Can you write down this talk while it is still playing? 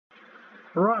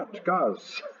Right,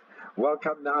 guys,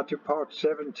 welcome now to part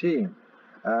 17.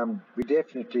 We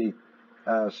definitely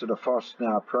sort of fast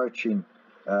now approaching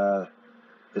the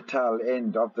tail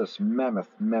end of this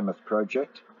mammoth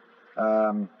project.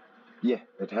 Yeah,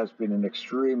 it has been an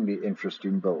extremely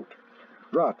interesting build.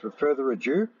 Right, with further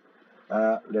ado,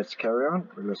 let's carry on.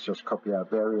 Let's just copy our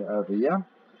barrier over here.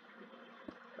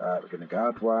 We're going to go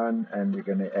out one and we're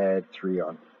going to add 3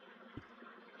 on.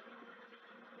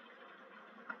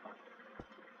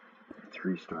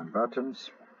 3 stone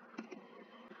buttons.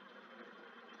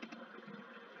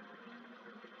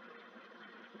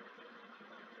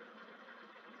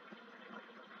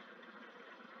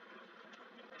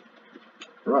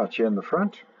 Right here in the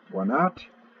front, 1 out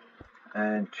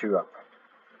and 2 up.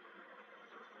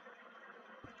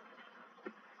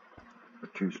 The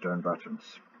 2 stone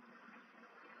buttons.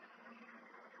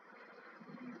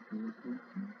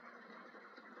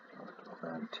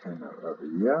 Antenna over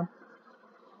here.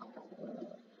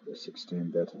 Let's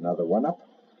extend that another 1 up.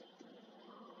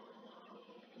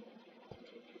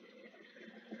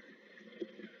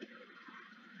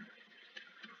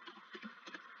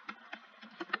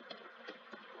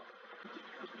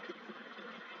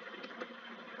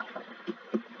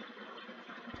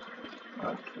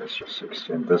 Right, let's just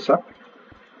extend this up.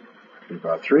 3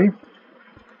 by 3.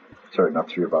 Sorry, not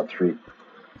 3 by 3.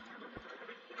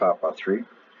 5 by 3.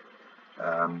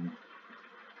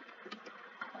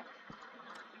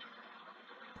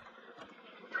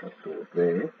 Trapdoor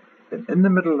there. Then in the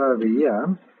middle over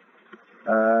here,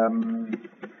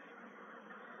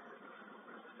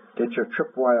 get your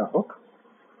tripwire hook.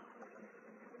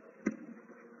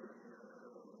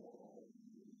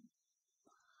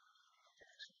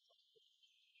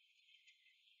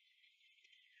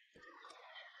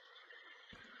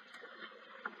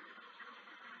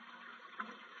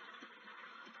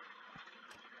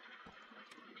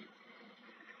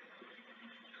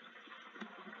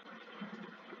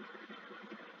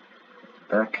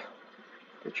 Back,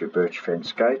 get your birch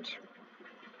fence gate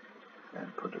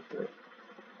and put it there.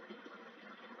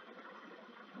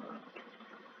 Right.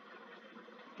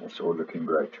 That's all looking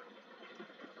great.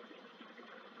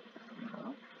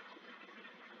 Now,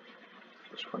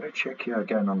 just want to check here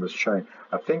again on this chain.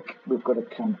 I think we've got to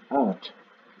come out.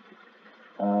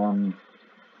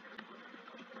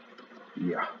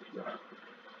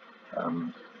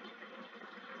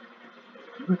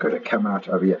 We've got to come out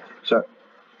over here. So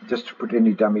just to put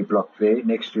any dummy block there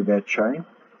next to that chain,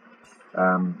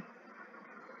 and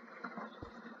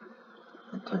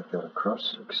take that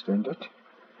across, extend it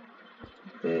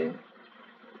there.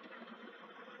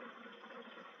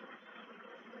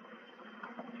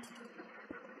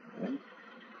 And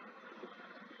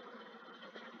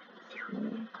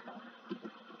 3,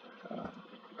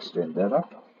 extend that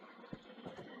up.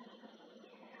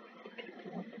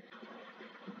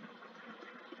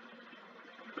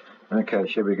 Okay,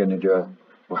 so we're going to do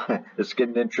it's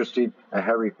getting interesting, a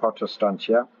Harry Potter stunt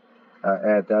here.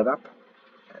 Add that up,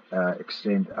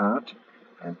 extend out,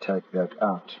 and take that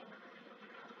out.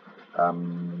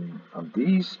 On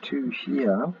these 2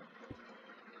 here,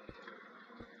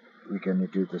 we're going to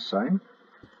do the same.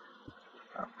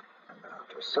 Up and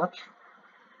out as such.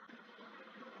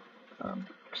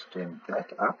 Extend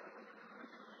that up.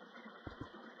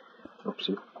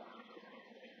 Oopsie.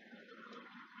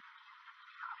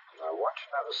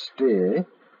 Another stair,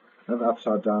 another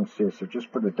upside down stair, so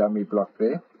just put a dummy block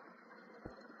there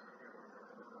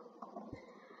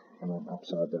and an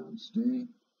upside down stair,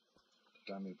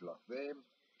 dummy block there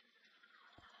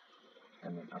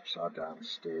and an upside down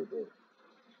stair there.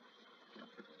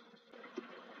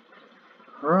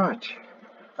 Right,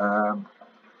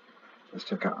 let's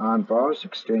take our iron bars,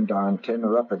 extend our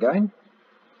antenna up again.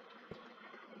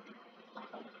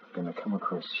 We're going to come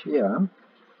across here.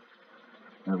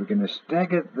 Now we're going to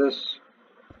stagger this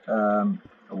 1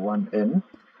 in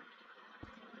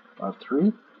by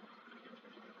 3.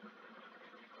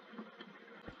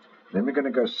 Then we're going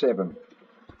to go 7.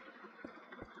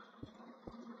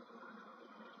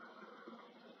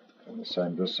 And the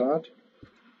same this side.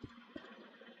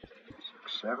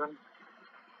 6, 7.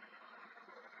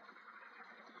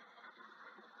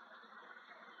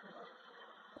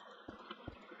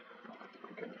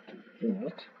 We're going to do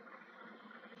that.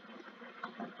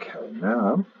 Okay,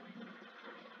 now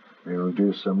we will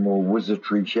do some more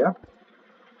wizardry here.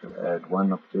 We'll add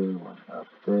 1 up there, 1 up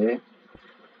there,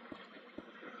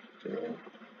 there,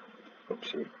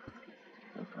 oopsie,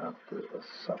 and out there as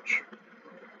such.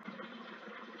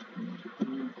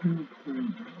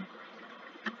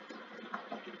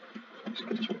 Let's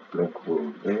get your black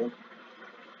wool there.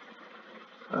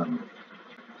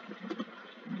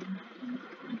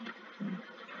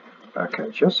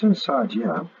 Okay, just inside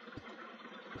here.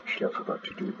 Actually, I forgot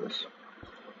to do this.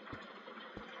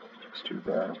 Just do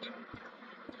that.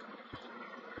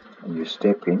 And you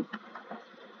step in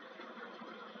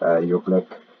your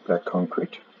black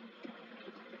concrete.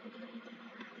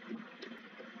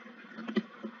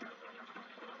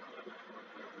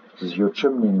 This is your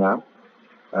chimney now.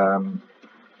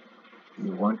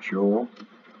 You want your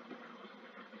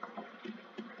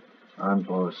iron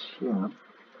bars here,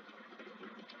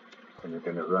 and you're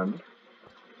going to run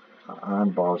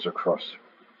iron bars across.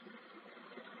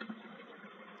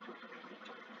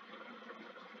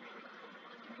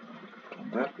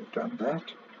 We've done that.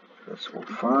 That's all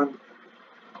fine.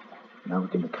 Now we're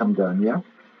going to come down here.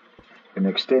 Going to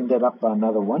extend that up by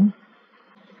another one.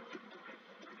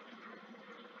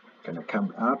 Going to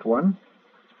come out one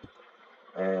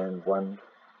and one.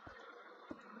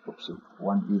 Oopsie,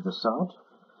 one either side.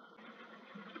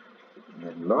 And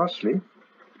then lastly,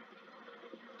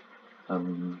 a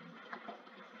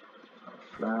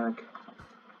flag,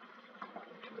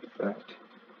 like that,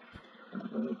 and I'm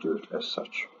going to do it as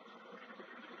such.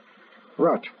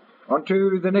 Right, on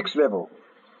to the next level.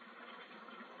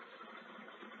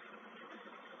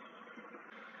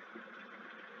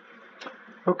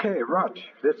 Okay, right,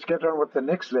 let's get on with the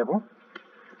next level.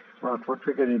 Right, what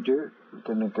we're going to do, we're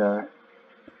going to go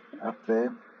up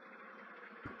there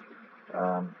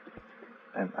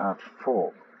and out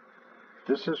 4.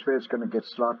 This is where it's going to get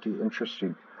slightly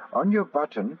interesting. On your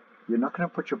button, you're not going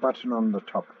to put your button on the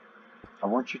top. I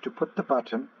want you to put the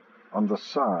button on the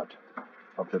side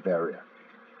of the barrier.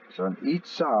 So on each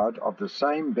side of the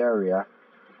same barrier,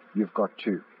 you've got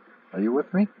 2. Are you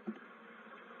with me?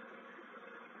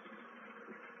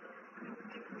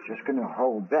 Just going to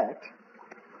hold that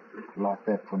like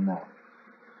that for now.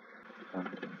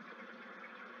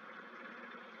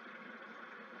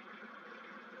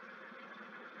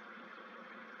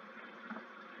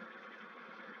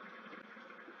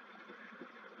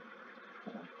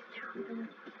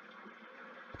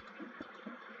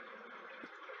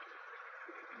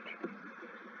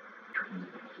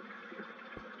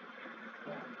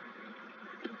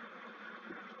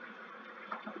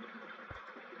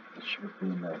 It should be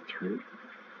in that 3.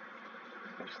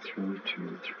 That's 3,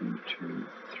 2, 3, 2,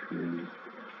 3,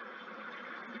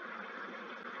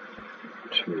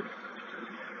 2.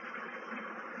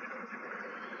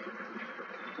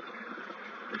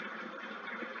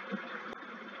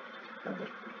 That's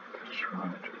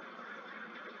right.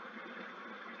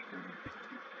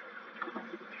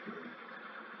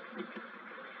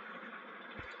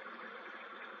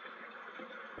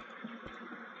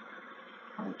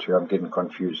 I'm getting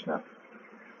confused now.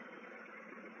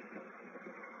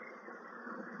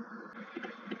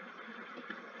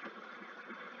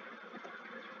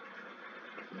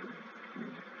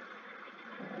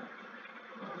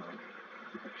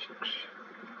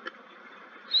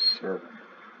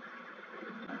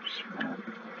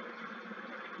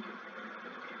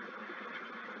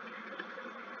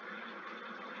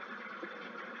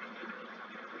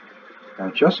 Now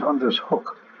just on this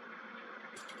hook,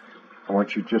 I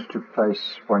want you just to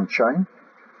place one chain,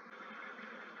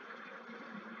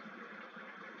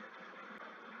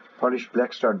 polished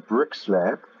blackstone brick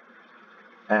slab,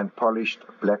 and polished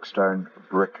blackstone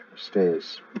brick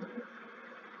stairs.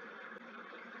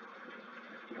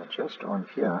 Now just on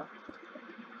here,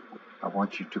 I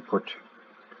want you to put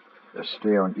a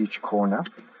stair on each corner.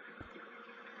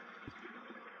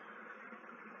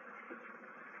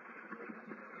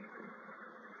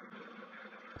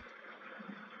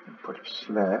 And put a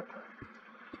slab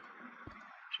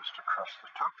just across the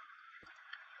top.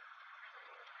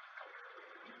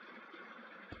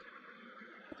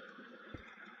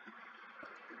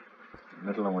 In the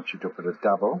middle, I want you to put a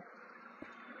double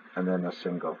and then a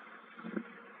single.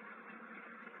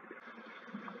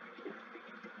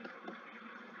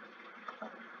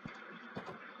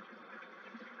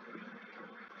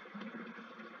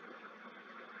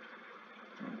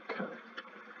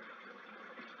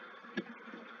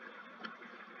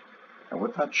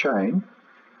 With that chain,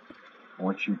 I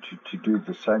want you to do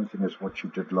the same thing as what you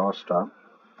did last time.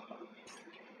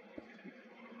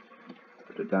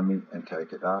 Put a dummy and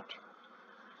take it out.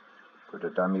 Put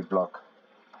a dummy block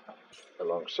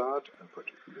alongside and put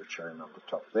your chain on the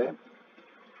top there.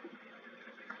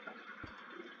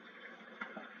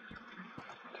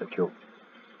 Take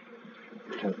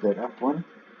that up one.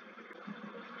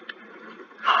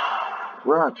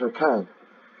 Right, okay.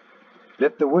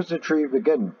 Let the wizardry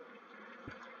begin.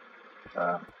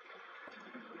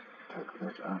 Take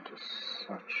that out as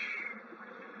such.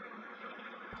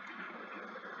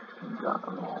 Like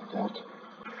that.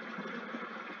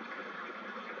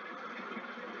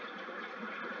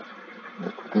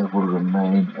 They will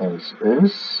remain as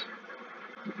is.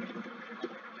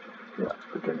 Yeah,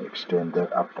 we're going to extend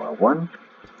that up by 1.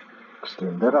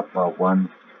 Extend that up by 1.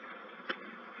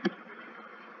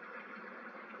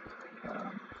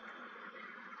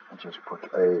 And just put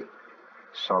a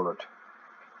solid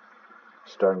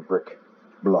stone brick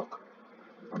block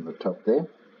on the top there.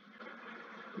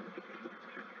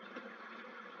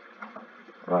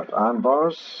 Right, iron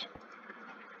bars.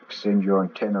 Extend your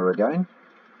antenna again.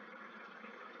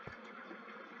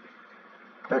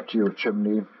 Back to your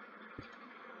chimney.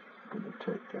 I'm going to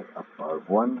take that up by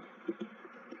 1.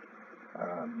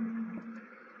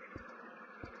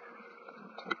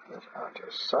 Take that out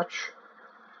as such.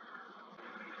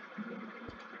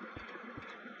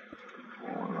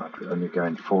 Alright, we're only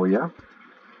going 4 here.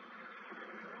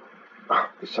 Oh,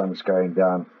 the sun's going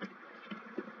down.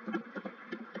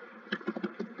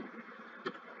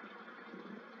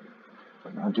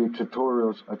 When I do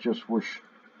tutorials, I just wish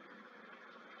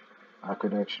I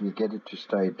could actually get it to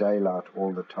stay daylight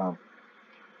all the time.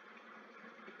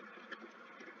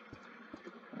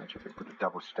 You can put a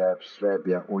double slab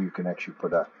here, or you can actually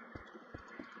put a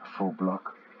full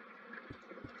block.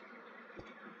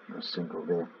 A single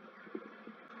there.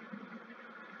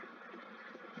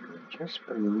 And then just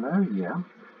below here,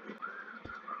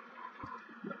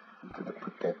 I'm going to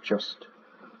put that just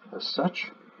as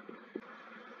such.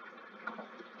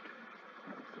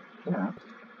 Yeah.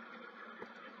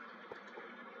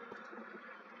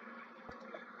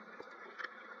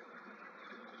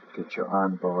 Get your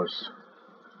iron bars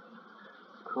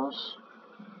across.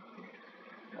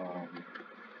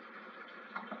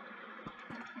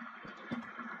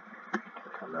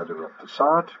 Take a ladder up the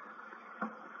side.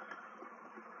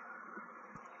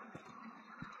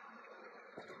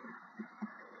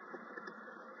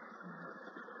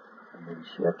 And then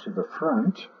here to the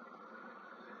front,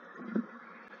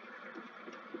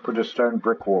 put a stone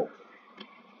brick wall.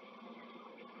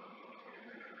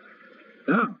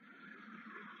 Now,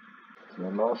 the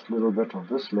last little bit of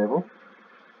this level,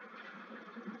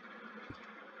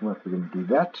 we're going to do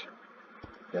that,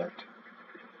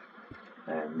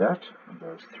 and that, and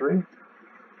those 3.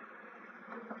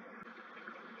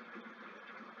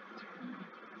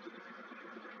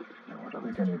 Now what are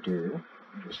we going to do?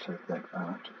 Just take that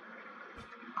out,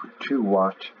 put 2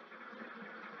 white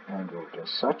handles as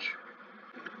such,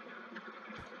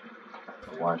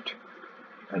 a white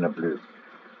and a blue.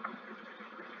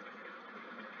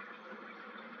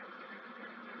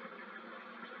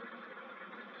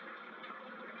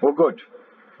 All good.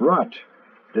 Right,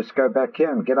 let's go back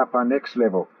here and get up our next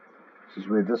level. This is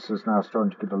where this is now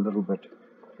starting to get a little bit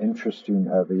interesting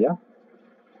over here.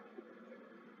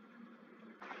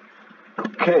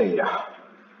 Okay,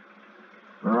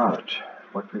 right,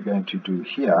 what we're going to do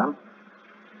here,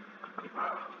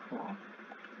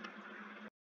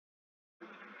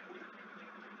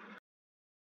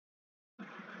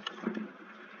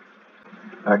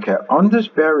 okay, on this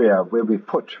barrier where we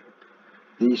put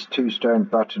these 2 stone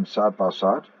buttons side by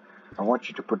side, I want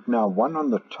you to put now one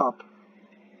on the top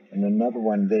and another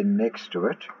one then next to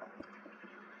it.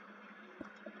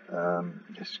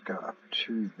 Let's go up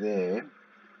to there.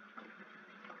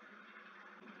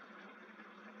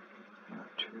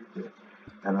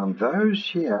 And on those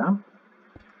here,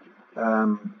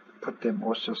 put them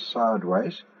also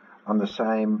sideways on the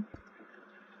same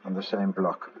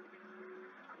block.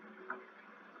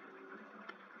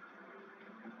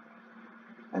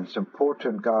 And it's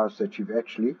important, guys, that you've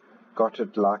actually got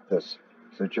it like this.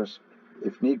 So just,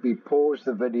 if need be, pause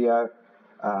the video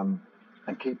and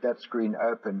keep that screen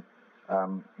open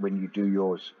when you do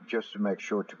yours, just to make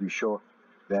sure,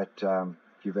 that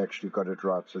you've actually got it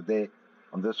right. So there,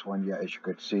 on this one here, as you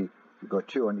could see, you've got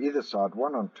 2 on either side,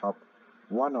 one on top,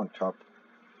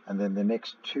 and then the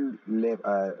next 2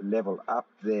 level up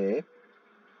there,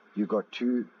 you've got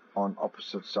 2 on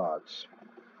opposite sides.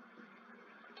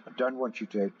 I don't want you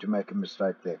to make a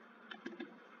mistake there.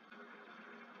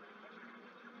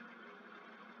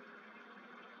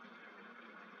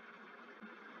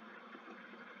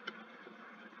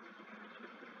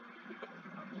 Okay,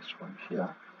 now this one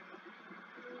here.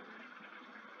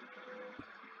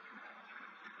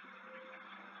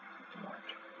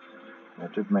 Right. I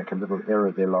did make a little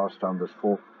error there last time. There's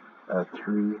 3,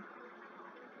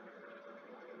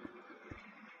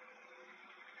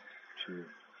 2.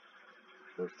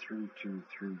 So 3, 2,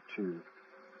 3, 2,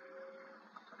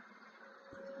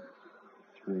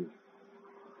 3.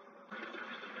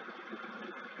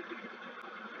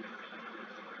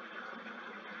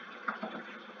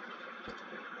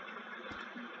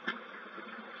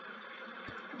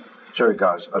 Sorry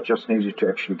guys, I just needed to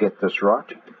actually get this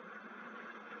right.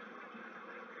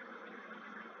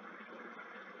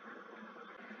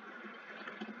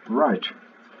 Right,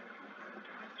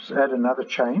 let's add another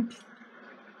chain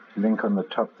link on the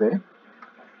top there.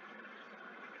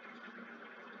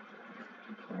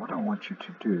 What I want you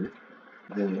to do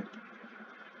there,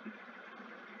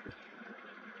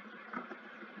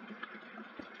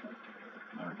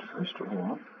 right, first of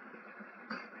all,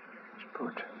 let's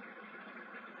put,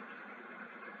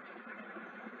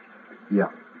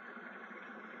 yeah,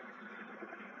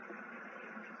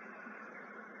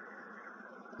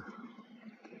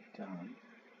 get down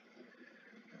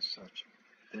as such,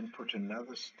 then put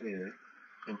another stair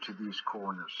into these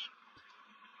corners.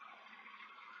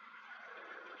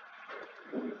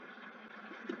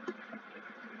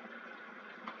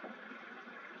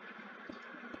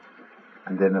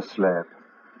 And then a slab.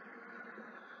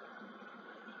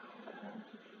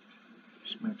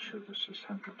 Just make sure this is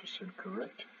 100%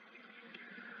 correct.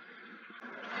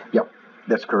 Yep,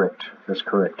 that's correct. That's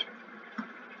correct.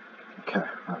 Okay,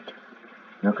 right.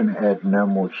 Not going to add no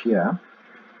more here.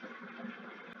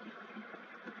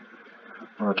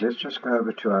 Right, let's just go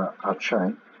over to our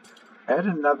chain. Add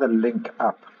another link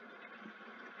up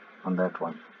on that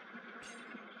one.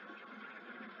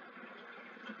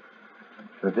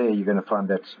 So there you're going to find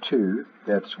that's 2,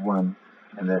 that's 1,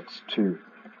 and that's 2,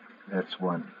 that's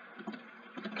 1.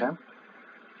 Okay?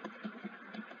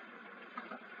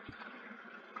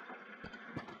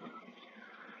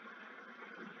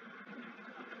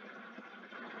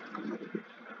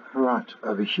 Right,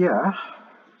 over here,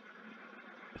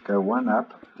 go 1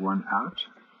 up, 1 out,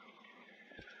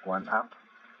 1 up,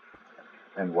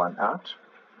 and 1 out.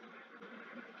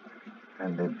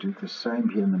 And then do the same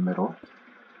here in the middle.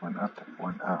 1 up,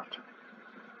 1 out.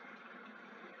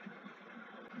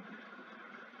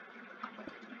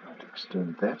 Right,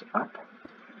 extend that up.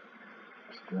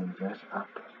 Extend that up.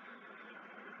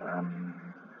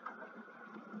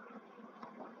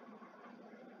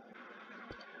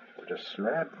 Put a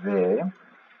slab there.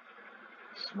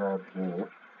 Slab there.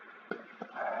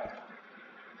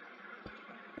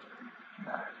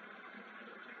 No.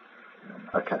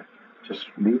 Okay, just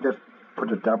leave it.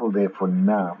 Put a double there for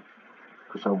now,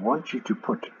 because I want you to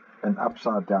put an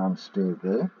upside down stair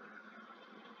there,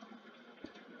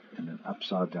 and an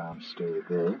upside down stair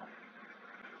there,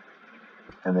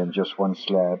 and then just one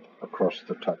slab across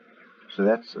the top. So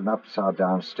that's an upside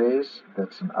down stairs,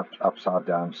 that's an upside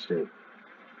down stair.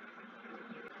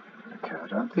 Okay, I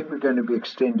don't think we're going to be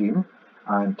extending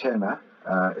our antenna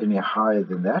any higher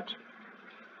than that.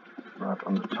 Right,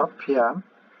 on the top here,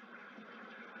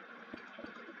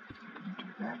 do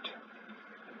that.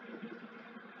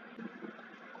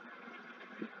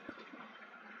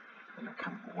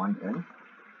 Come one in.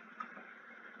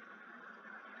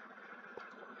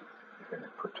 We're going to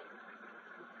put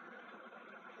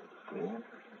there.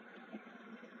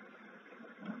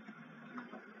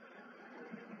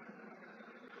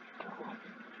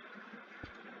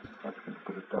 I'm going to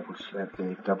put a double slab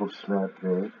there, double slab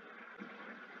there.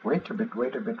 Wait a bit,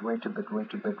 wait a bit, wait a bit,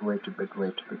 wait a bit, wait a bit,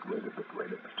 wait a bit, wait a bit, wait a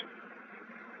bit.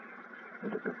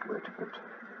 Wait a bit, wait a bit.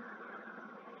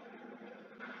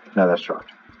 No, that's right.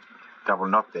 Double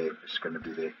not there, it's going to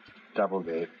be there. Double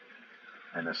there,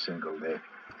 and a single there.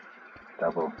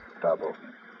 Double, double,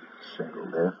 single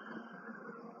there.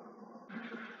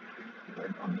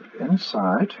 Then on the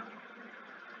inside,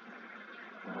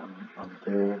 on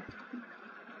there,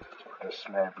 put a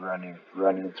slab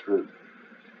running through.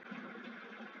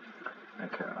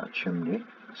 Okay, our chimney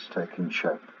is taking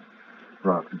shape.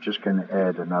 Right, we're just going to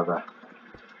add another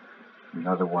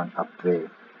one up there.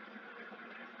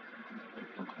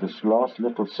 This last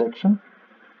little section,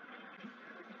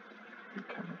 we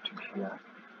come into here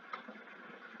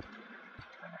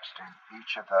and extend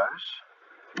each of those,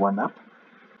 one up.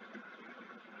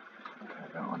 Okay,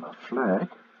 now on our flag,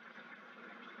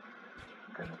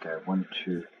 I'm going to go 1,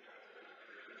 2,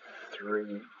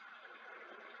 3.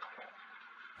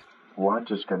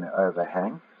 White is going to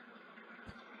overhang,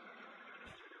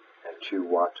 and 2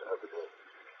 white over there.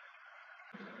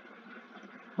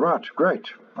 Right,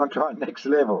 great. On to our next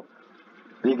level.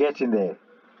 We're getting there.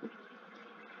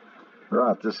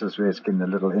 Right, this is where it's getting a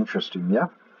little interesting, yeah?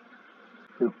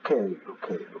 Okay.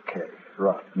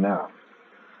 Right, now,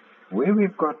 where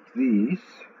we've got these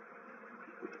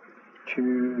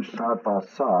 2 side by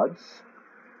sides,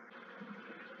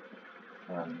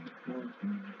 on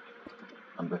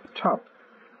the top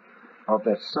of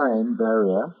that same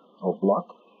barrier or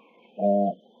block,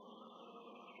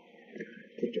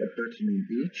 put a button in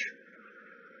each.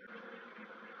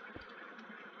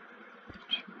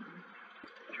 2,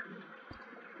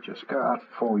 3. Just go up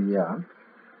 4 here.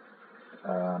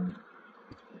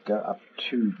 Go up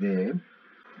 2 there.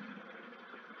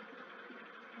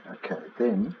 Okay,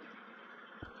 then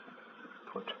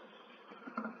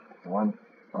one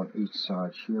on each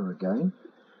side here again.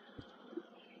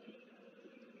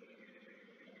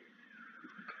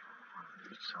 On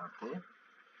each side there.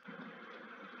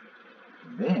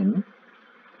 And then,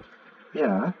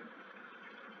 here,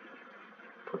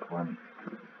 put one.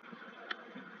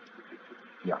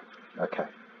 Yeah, okay.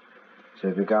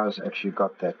 So the guys actually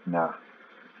got that now.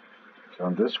 So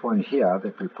on this one here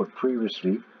that we put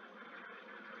previously,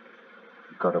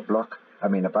 we've got a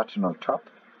button on top.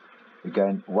 We're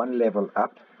going one level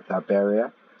up with our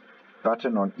barrier,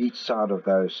 button on each side of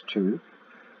those two.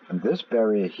 And this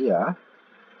barrier here,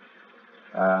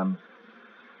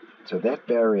 so that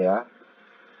barrier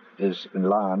is in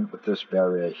line with this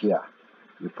barrier here.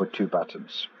 You put two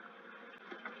buttons.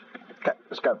 Okay,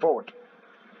 let's go forward.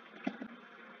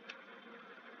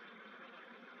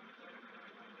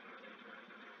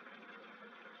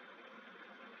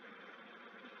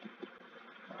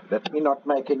 Let me not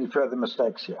make any further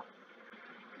mistakes here.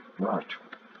 Right.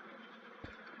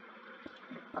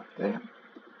 Up there.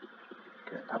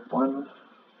 Go up one.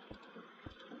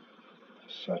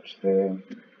 Such there.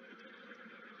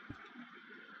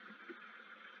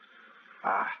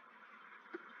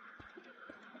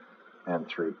 And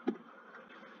 3.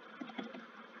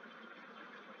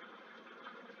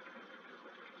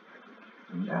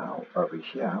 Now over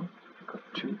here, we've got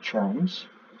 2 chains.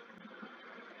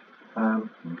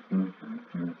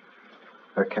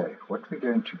 Okay, what we're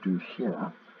going to do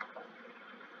here,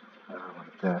 I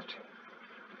want that,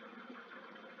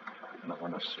 and I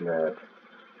want a slab.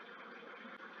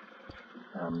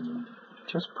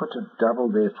 Just put a double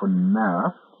there for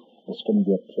now. That's going to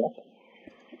be a prop.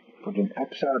 Put an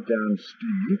upside down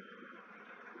stair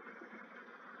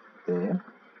there.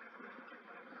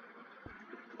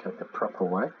 Take the prop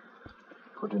away.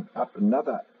 Put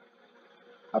another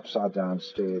upside down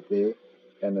stair there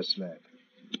and a slab.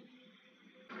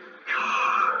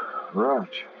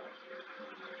 Right.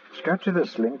 Let's go to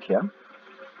this link here.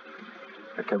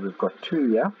 Okay, we've got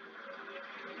 2 here.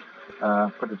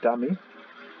 Put a dummy.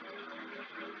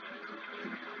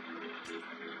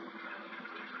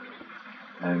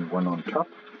 And one on top.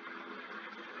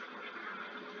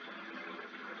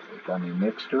 A dummy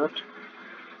next to it.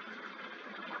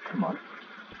 Come on.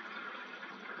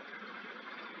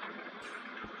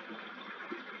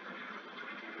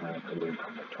 And a link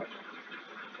on the top.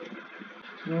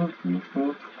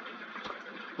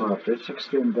 Right, let's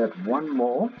extend that one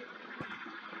more.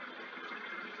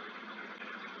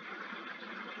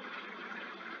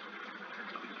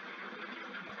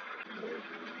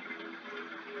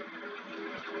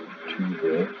 Two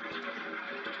there.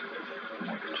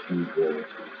 2 there.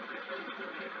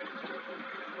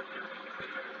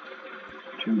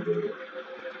 2 there.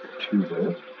 2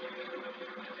 there.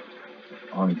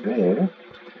 On there,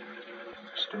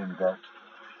 extend that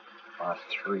by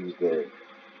 3 there.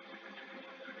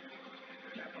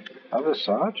 On the other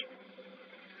side,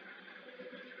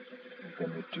 we're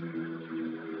going to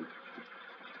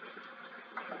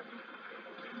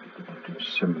do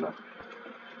similar.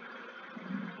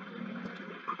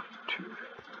 2.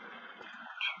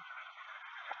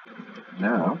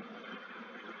 Now,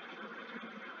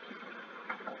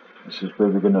 this is where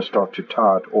we're going to start to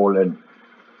tie it all in.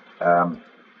 I'm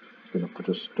going to put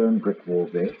a stone brick wall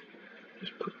there.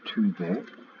 Just put 2 there.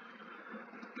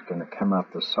 It's going to come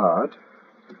out the side.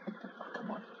 Oh,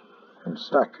 come on. And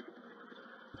stuck.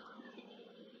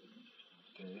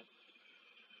 There.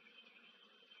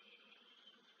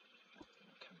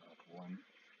 Come out 1,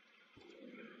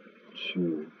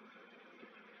 2,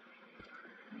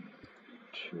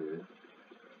 2.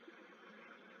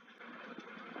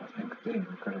 I think there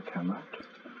we've got to come out.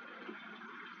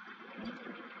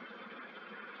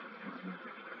 1,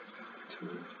 2,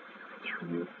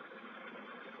 3,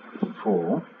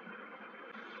 4.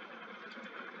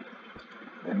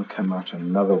 Then come out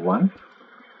another 1.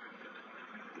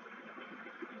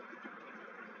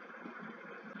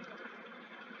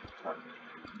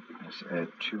 Let's add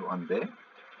 2 on there.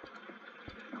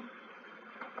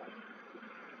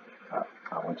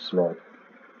 I want slab.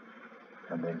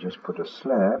 And then just put a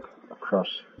slab across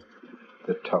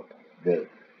the top there.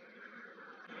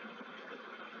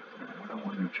 What I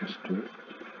want to just do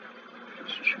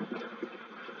is check.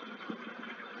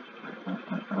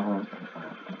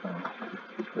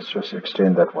 Let's just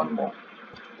extend that one more.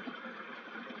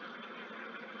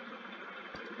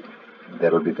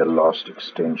 That'll be the last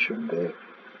extension there.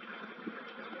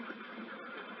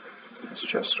 Let's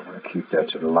just want to keep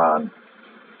that in line.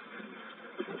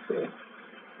 There.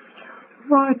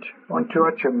 Right, onto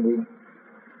our chimney.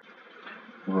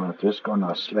 Right, just got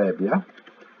our slab here.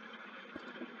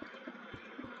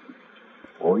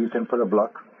 Or you can put a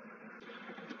block.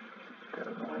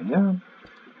 here.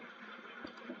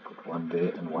 Put one there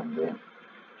and one there.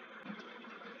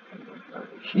 And then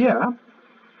over here,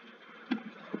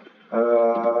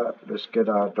 let's get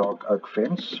our dark oak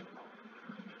fence.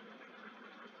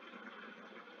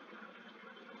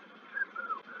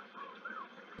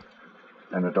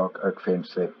 And a dark oak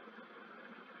fence there.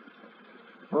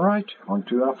 Right,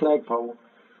 onto our flagpole.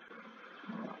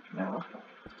 Right, now,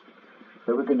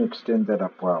 so we're going to extend that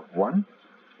up by one.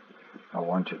 I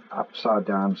want an upside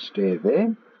down stair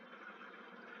there.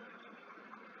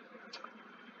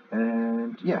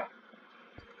 And yeah,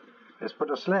 let's put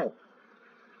a slab.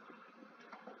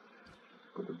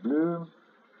 Put a blue,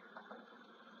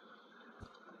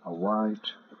 a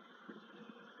white,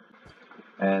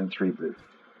 and 3 blue.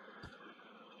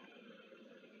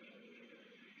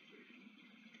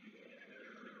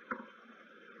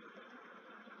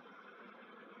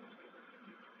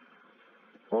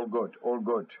 All good, all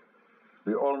good.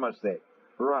 We're almost there.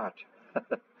 Right.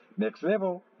 Next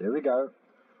level. Here we go.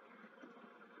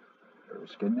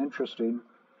 It's getting interesting.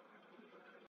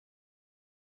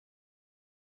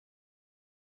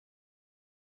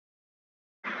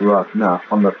 Right, now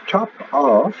on the top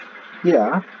of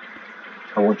here,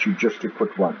 I want you just to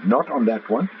put one. Not on that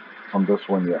one, on this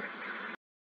one here.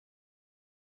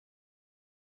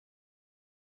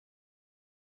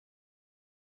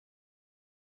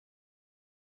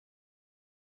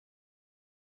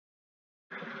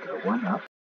 Go one up.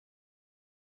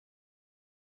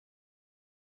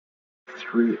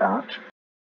 3 out.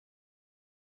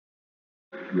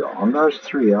 Yeah, on those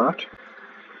 3 out,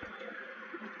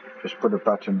 just put a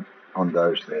button on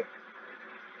those there.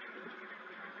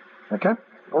 Okay,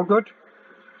 all good?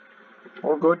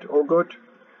 All good, all good.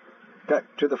 Okay,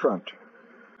 to the front.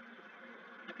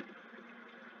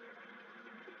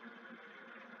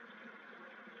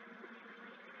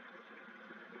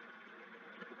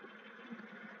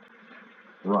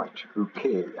 Right,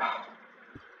 okay.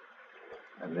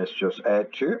 And let's just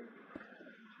add 2.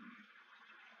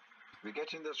 We're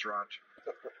getting this right.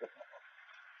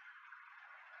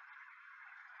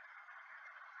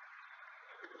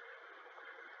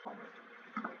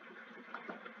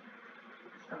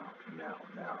 Now.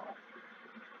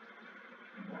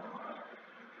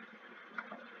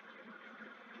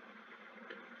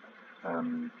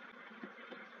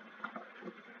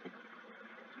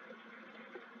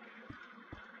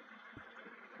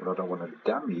 Well, I don't want a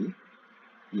dummy.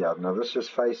 Yeah, now this is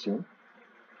facing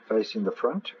the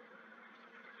front.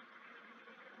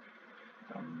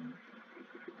 And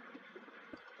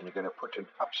you're going to put an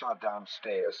upside down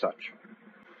stair as such.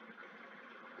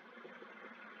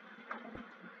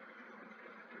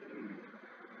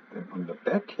 Then on the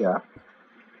back here,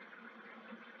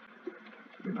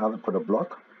 you can either put a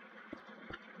block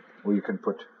or you can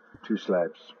put 2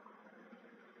 slabs.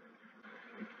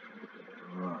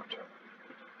 Right.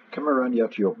 Come around here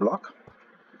to your block.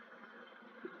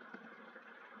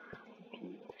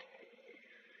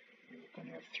 You're going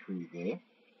to have 3 there.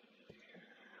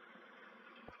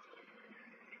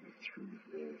 2, 3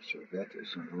 there. So that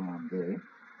is around there.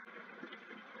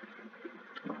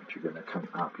 Right, you're going to come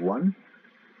out 1.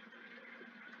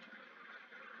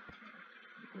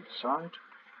 This side.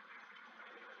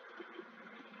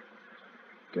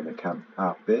 Going to come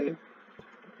out there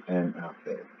and out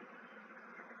there.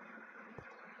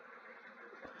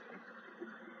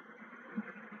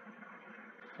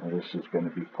 And this is going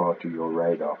to be part of your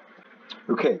radar.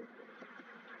 Okay,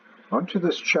 onto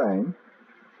this chain.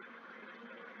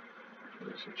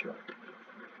 Where's the chain?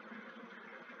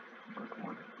 Got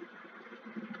 1.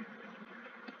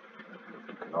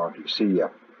 You can hardly see ya.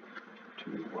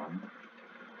 2, 1.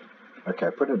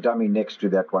 Okay, put a dummy next to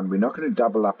that one. We're not going to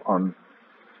double up on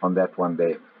that one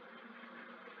there.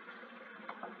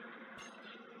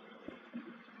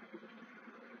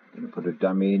 Going to put a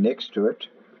dummy next to it.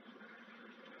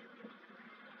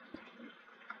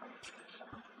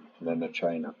 And then a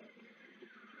chain up.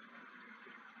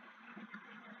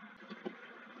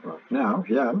 Right, now,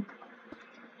 here, I'm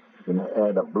going to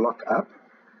add a block up.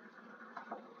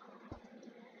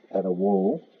 Add a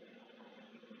wall.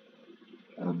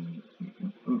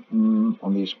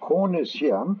 On these corners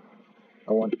here,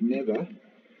 I want never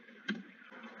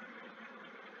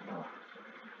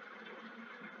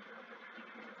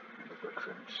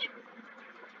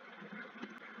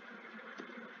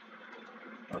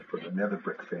I'll put another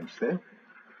brick fence there.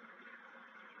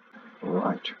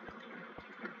 Right.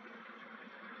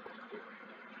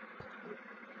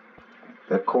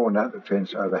 That corner, the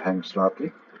fence overhangs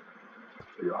slightly.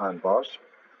 So your iron bars.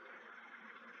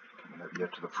 Coming over here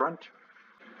to the front.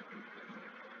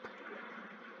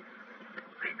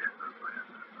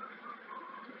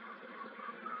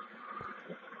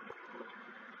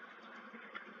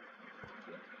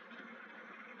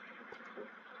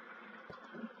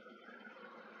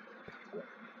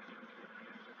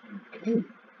 Okay.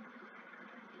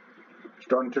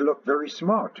 Starting to look very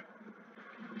smart.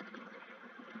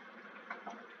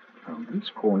 On these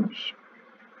corners,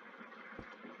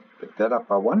 pick that up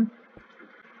by one.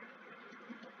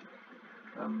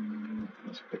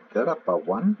 Let's pick that up by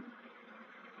one.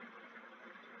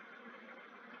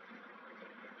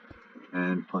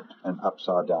 And put an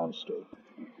upside down stair.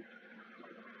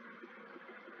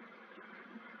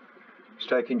 It's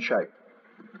taking shape.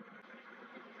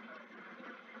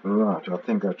 Right, I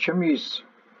think our chimney's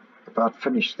about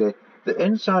finished there. The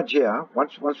inside here,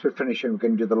 once we're finishing, we're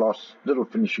going to do the last little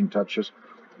finishing touches.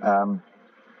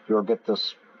 We'll get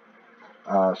this,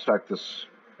 stoke this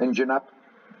engine up,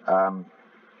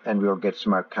 and we'll get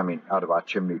smoke coming out of our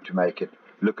chimney to make it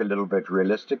look a little bit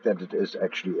realistic that it is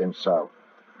actually in sail.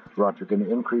 Right, we're going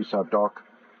to increase our dark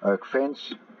oak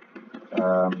fence.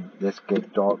 Let's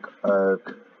get dark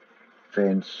oak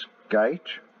fence gate.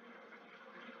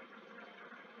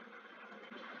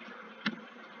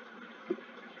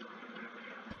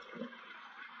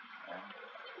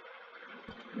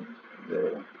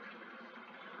 There.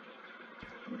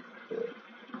 There.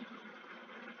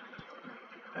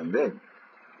 And then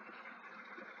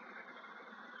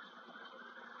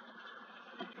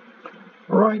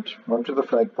right onto the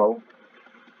flagpole.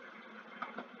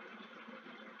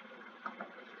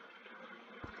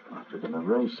 Right, we're going to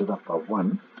raise it up by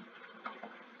one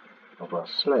of our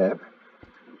slab.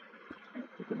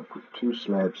 We're going to put two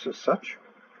slabs as such,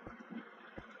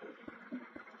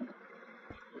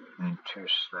 and two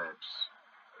slabs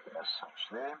as such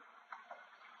there.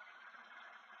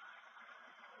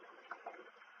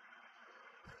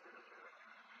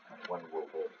 And one wall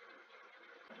there.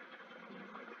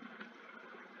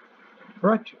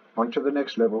 Right, on to the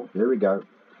next level. Here we go.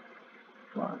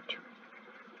 Right.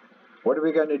 What are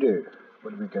we going to do?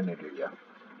 What are we going to do here?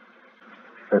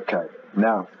 Okay,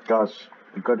 now, guys,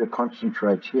 we've got to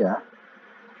concentrate here.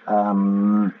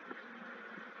 3,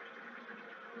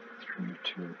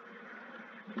 2.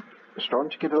 It's starting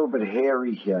to get a little bit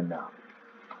hairy here now.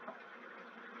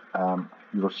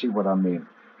 You'll see what I mean.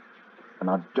 And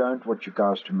I don't want you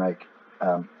guys to make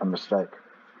a mistake.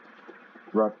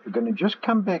 Right, we're going to just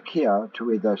come back here to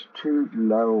where those two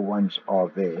lower ones are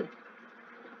there.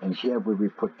 And here where we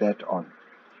put that on.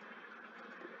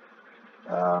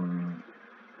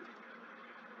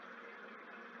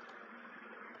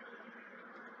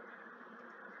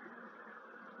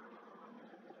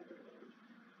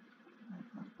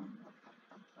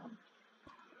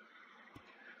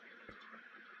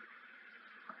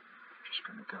 Just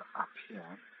going to go up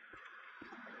here.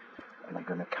 And I'm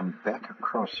going to come back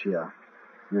across here.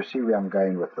 You'll see where I'm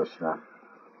going with this now.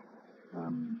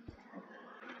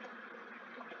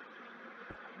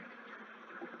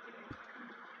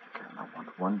 Okay, I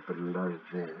want one below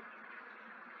there.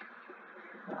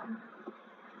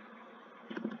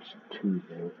 There's two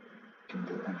there.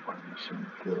 And one missing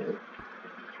there.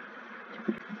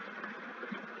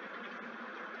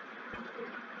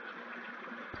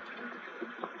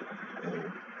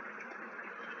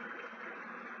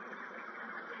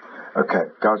 Okay,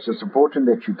 guys, it's important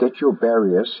that you get your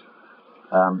barriers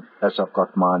as I've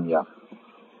got mine here.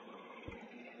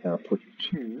 Now I'll put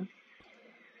two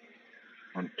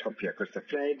on top here because the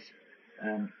flags,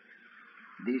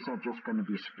 these are just going to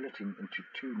be splitting into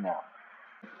two now.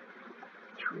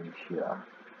 Two in here.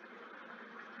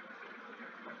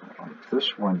 On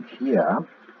this one here,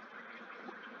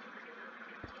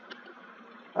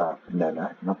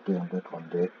 no, not there on that one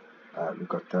there. We've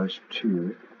got those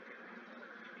two.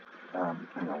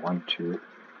 Hang on, 1, 2.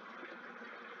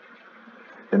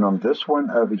 Then on this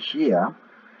one over here,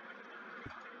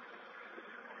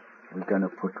 we're going to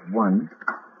put one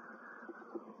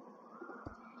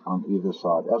on either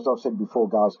side. As I've said before,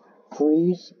 guys,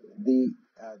 freeze the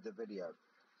video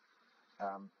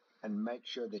and make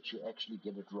sure that you actually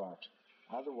get it right.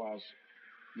 Otherwise,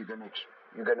 you're going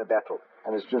to battle,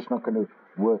 and it's just not going to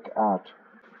work out.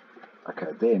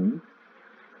 Okay, then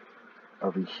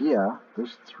over here,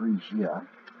 this 3 here.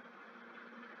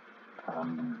 Let's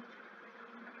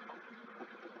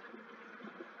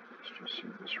just see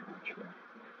this right here.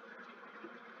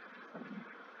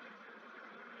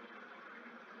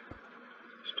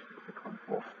 Just take that one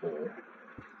off there.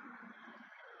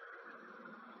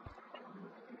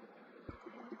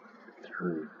 2,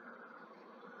 3.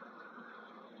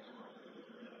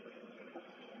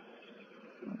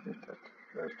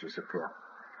 Those disappear.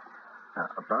 Now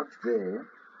above there,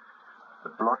 the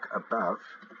block above,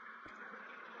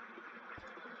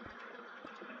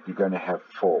 you're going to have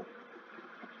 4.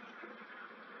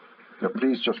 So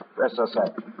please just, as I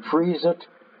say, freeze it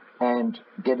and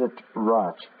get it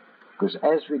right. Because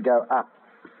as we go up,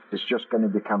 is just going to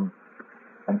become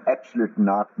an absolute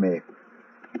nightmare.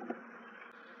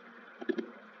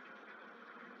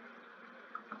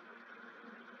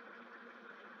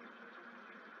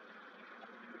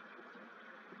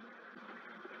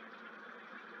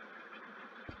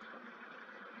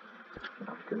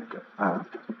 I'm going to go up,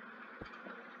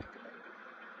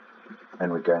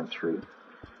 and we're going through.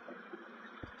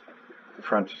 The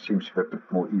front seems a bit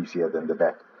more easier than the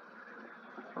back.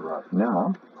 Right,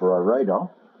 now for our radar,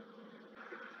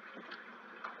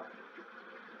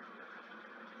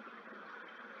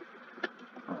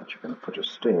 right, you're going to put a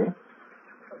stair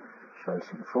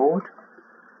facing forward,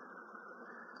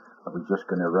 and we're just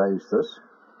going to raise this.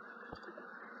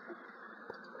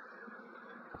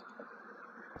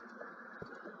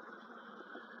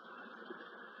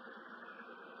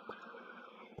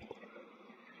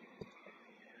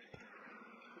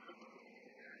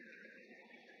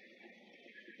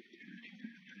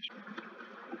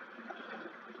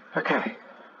 Okay,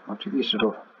 onto these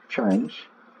little chains,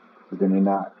 we're going to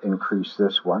now increase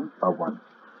this one by one.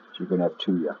 So you're going to have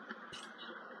two here.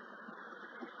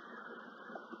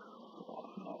 What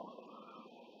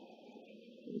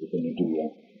we're going to do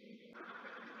here.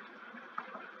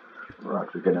 Right,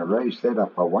 we're going to raise that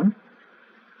up by one.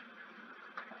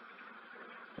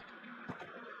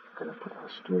 Going to put our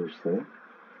stairs there.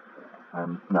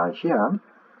 Now here,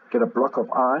 get a block of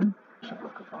iron.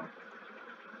 Block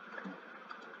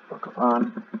of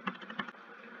iron.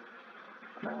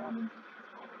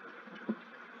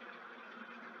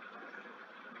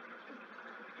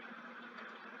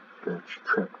 Birch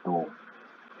trapdoor.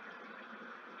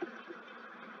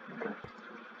 Okay.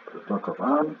 Put a block of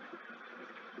iron.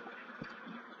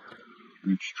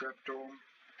 Birch trapdoor.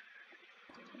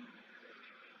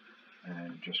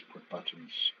 And just put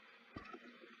buttons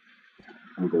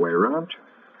all the way around.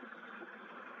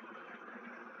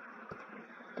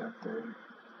 That there.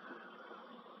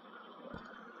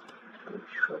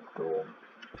 Birch trapdoor.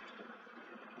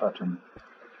 Button.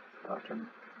 Button.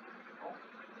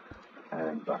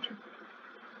 And button.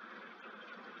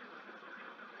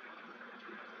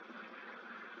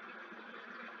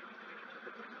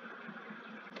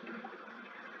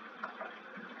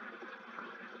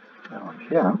 Now on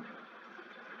here,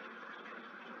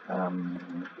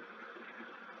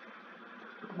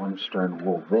 put one stone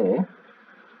wall there.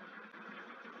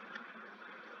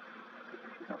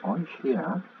 Now on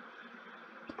here,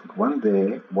 put one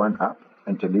there, one up,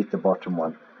 and delete the bottom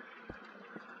one.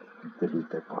 Delete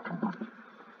that bottom one.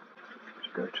 So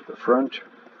go to the front,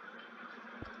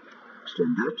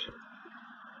 extend that.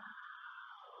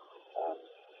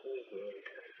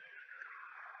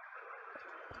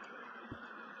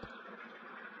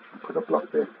 Put a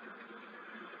block there.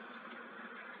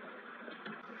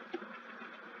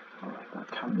 Alright, now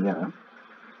come here.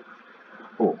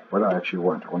 Oh, what I actually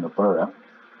want, I want to borrow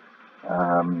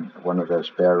one of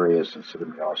those barriers instead of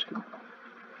me asking.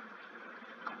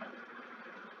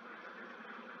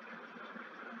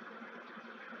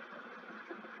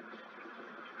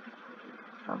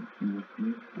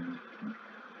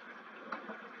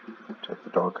 Take the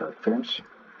dark oak fence,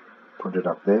 put it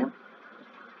up there,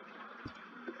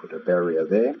 put a barrier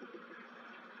there,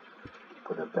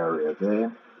 put a barrier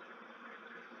there,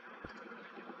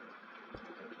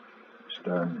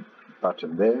 stone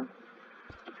button there,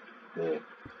 there,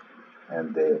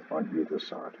 and there on either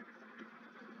side.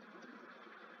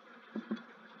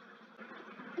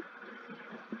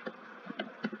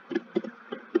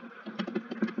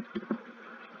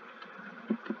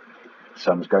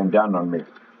 Sun's going down on me.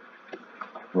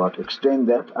 Right, extend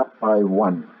that up by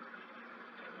one.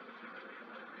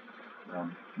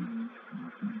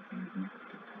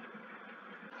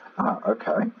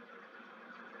 Okay.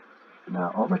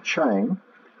 Now of a chain,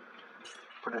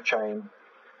 put a chain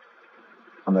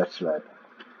on that slab.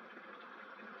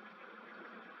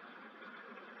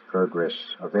 Progress.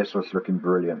 Our vessel's looking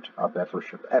brilliant. Our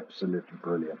battleship, absolutely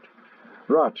brilliant.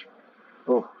 Right.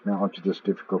 Oh, now onto this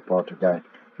difficult part again.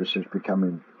 This is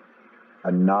becoming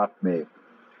a nightmare.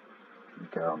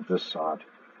 Okay, on this side,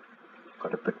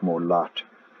 got a bit more light.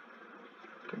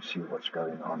 You can see what's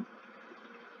going on.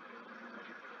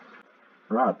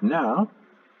 Right, now,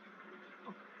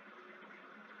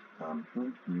 on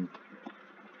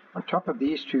top of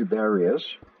these two barriers,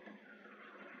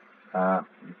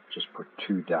 just put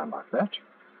two down like that.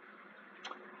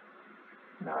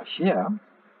 Now here,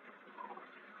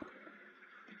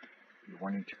 you're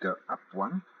wanting to go up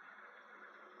one,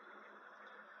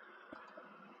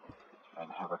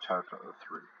 and have a total of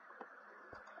 3.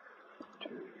 2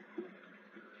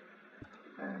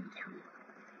 and 3.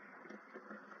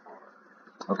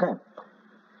 Okay.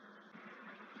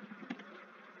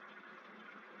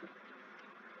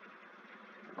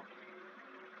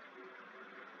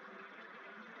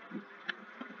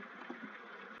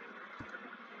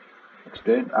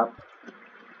 extend up,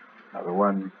 another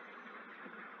one,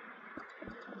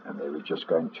 and there we're just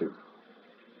going to.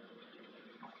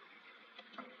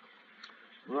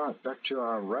 Right, back to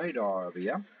our radar over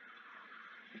here.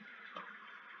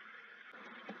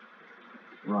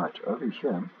 Right, over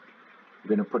here,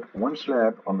 we're going to put one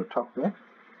slab on the top there,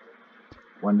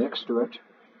 one next to it,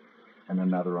 and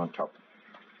another on top.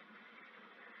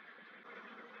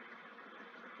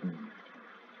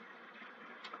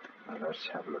 Now let's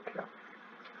have a look here.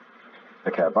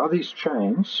 Okay, by these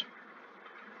chains,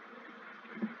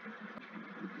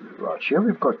 right here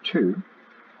we've got two.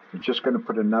 We're just going to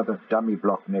put another dummy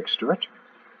block next to it,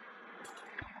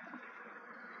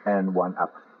 and one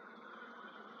up.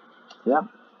 Yeah.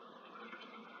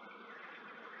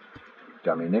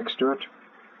 Dummy next to it,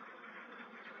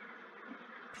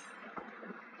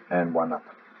 and one up.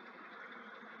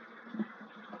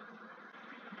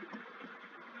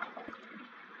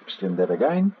 Extend that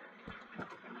again,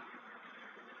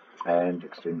 and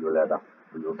extend your ladder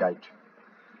or your gate.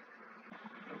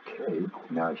 Okay,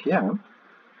 now here,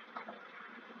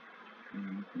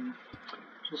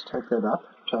 just take that up,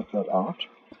 take that out,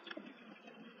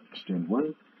 extend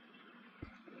one,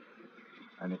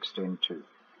 and extend two.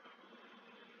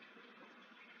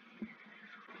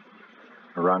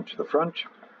 Around to the front,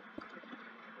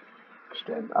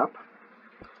 extend up,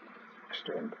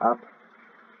 extend up.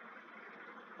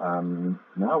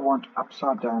 Now I want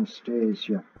upside down stairs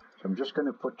here, so I'm just going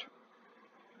to put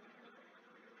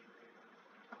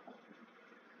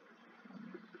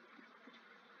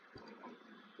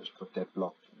that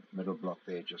block, middle block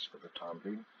there just for the time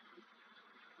being.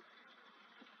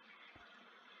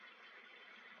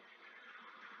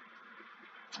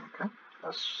 Okay,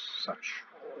 as such.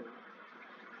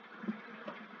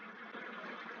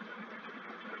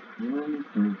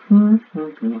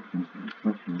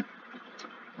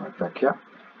 Right back here.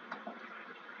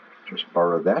 Just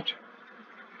borrow that.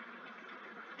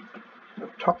 The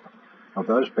top of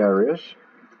those barriers,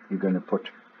 you're going to put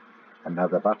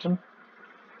another button.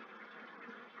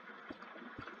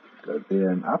 Go there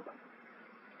and up.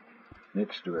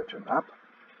 Next to it and up.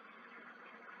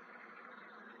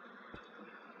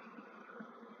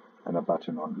 And a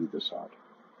button on either side.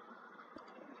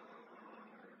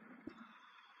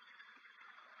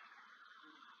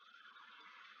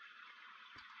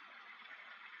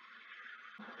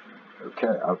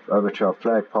 Okay, over to our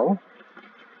flagpole.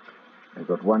 We've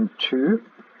got 1, 2.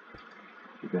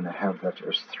 You're going to have that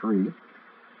as 3.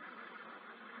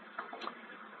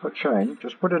 For chain,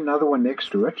 just put another one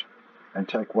next to it and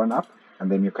take one up,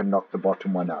 and then you can knock the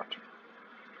bottom one out.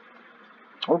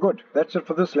 All good. That's it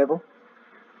for this level.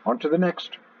 On to the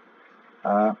next.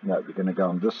 No, we're going to go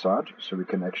on this side so we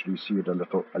can actually see it a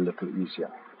little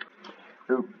easier.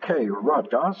 Okay, right,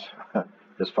 guys.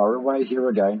 As far away here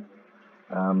again.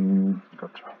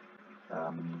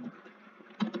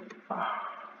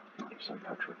 St.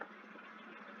 Patrick.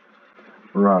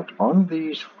 Right, on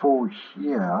these 4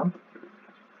 here.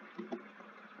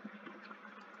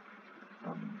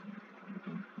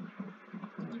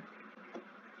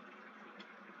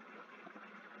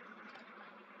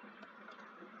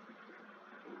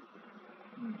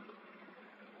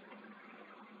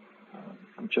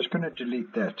 I'm just going to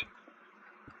delete that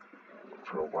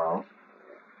for a while.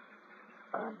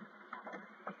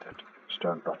 Put that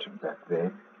stone button back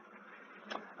there.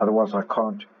 Otherwise, I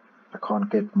can't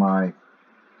get my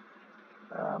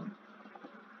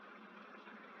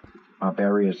my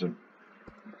barriers in.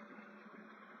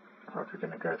 Right, we're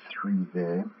going to go 3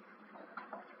 there.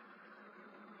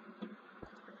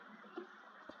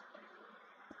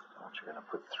 Right, we're going to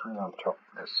put 3 on top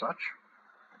as such.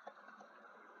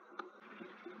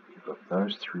 We've got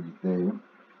those 3 there.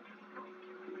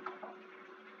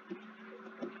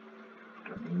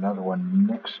 Put another one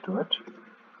next to it.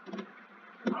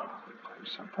 Oh,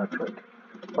 St. Patrick.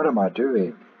 What am I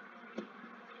doing?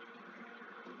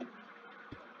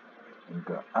 And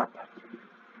go up.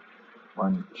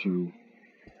 1, 2,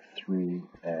 3,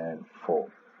 and 4.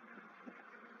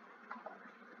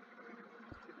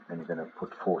 And you're going to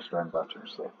put 4 stone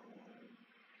buttons there.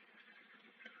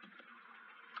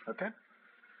 Okay.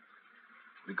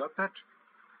 We got that?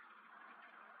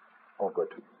 All good.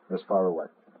 As far away.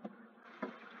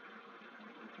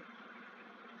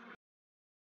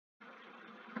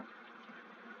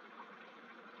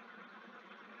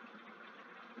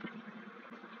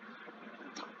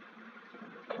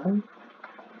 Okay.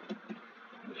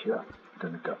 Here, I'm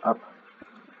going to go up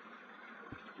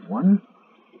 1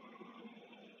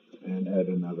 and add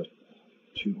another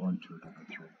 2 onto it, over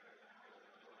 3.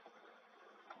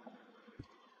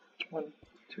 1,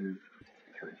 2,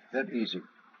 3. That easy.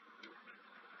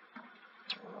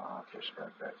 Right, let's go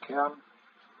back here.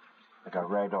 Okay,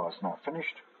 radar is not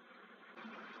finished.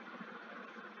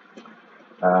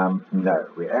 No,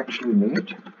 we actually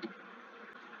need,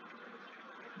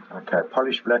 okay,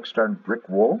 polished blackstone brick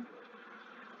wall.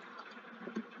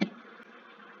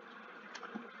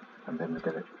 And then we're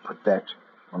going to put that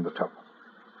on the top.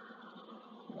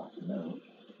 Right, now,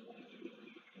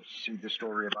 let's see the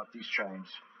story about these chains.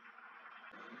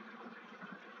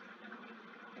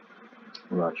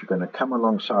 Right, you're going to come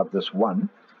alongside this one.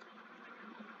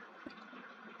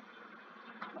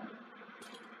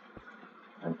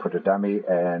 And put a dummy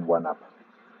and one up.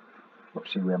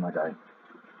 Oopsie, where am I going?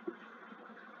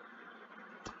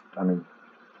 Dummy.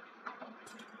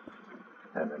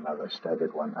 And another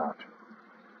staggered one out.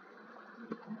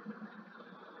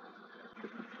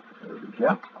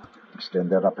 Here.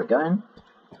 Extend that up again.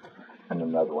 And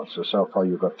another one. So far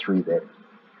you've got 3 there.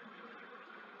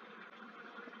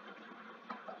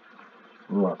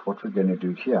 Right, what we're going to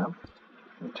do here,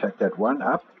 we'll take that one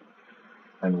up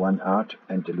and one out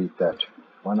and delete that.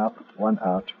 One up, one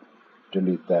out,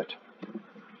 delete that.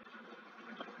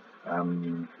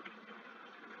 Okay,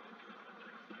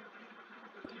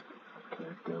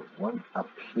 go one up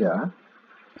here,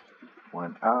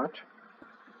 one out,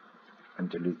 and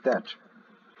delete that.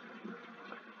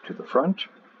 To the front,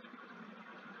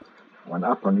 one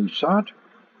up on each side,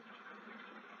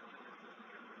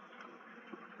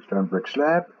 stone brick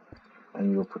slab,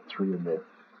 and you'll put 3 in there.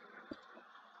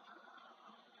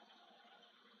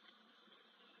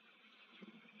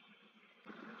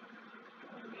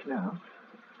 Now,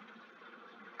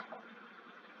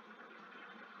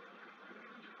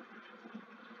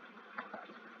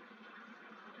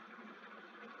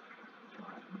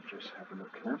 let me just have a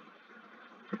look here.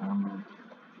 Let's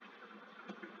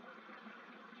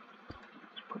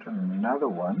put another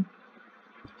one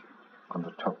on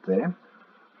the top there,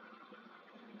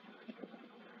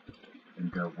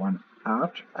 and go one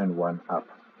out and one up.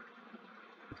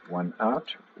 One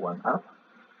out, one up.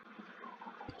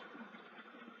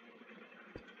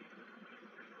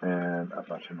 And a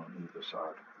button on either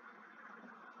side.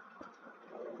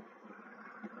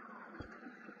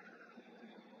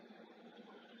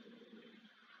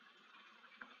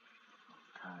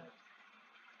 Okay.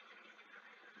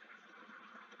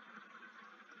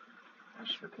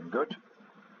 That's looking good.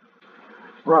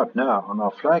 Right, now on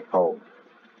our flagpole,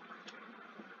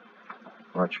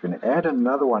 right, you're going to add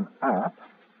another one up,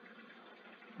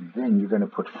 then you're going to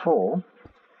put 4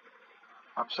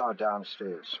 upside down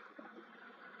stairs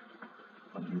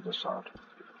on either side.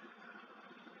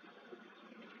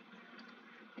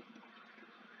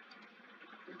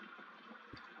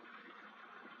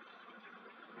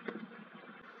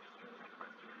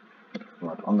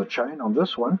 Right, on the chain, on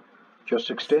this one,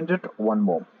 just extend it 1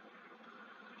 more.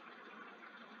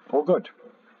 All good.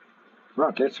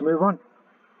 Right, let's move on.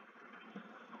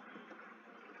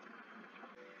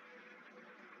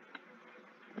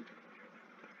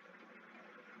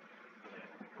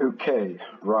 Okay,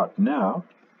 right now,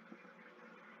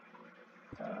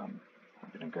 I'm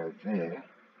going to go there,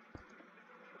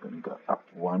 I'm going to go up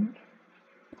 1,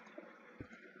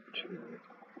 2,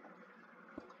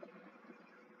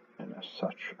 and as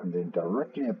such, and then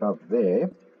directly above there,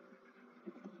 I'm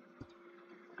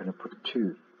going to put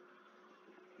 2.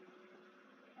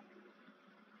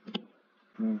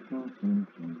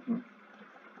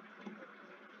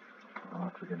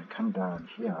 Right, we're going to come down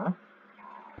here.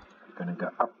 We're going to go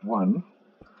up 1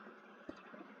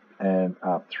 and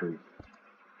out 3.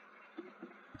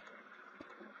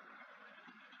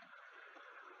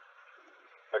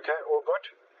 Okay, all good?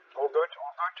 All good,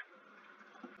 all good.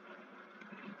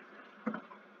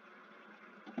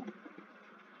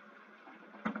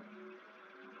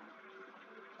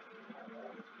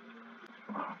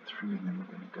 Right, 3, and then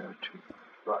we're going to go to,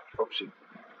 right, oopsie.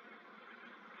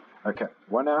 Okay,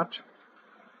 1 out.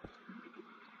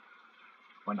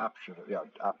 1 up, yeah,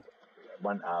 up,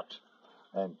 1 out,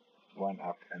 and 1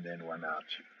 up, and then 1 out.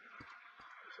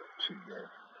 So 2 there.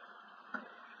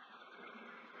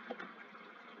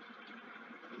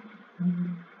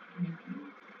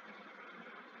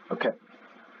 Okay,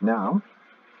 now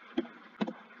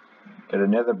get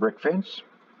another brick fence.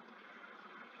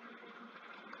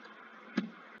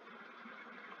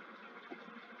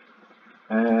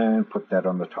 And put that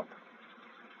on the top.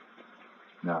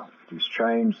 Now, these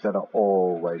chains that are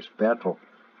always battle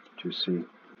to see.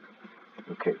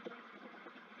 Okay.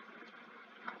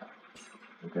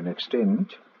 We can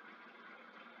extend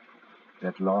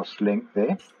that last link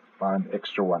there by an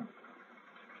extra one.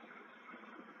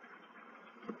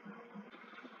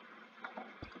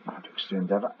 Now to extend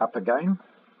that up again.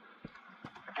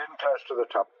 Getting close to the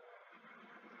top.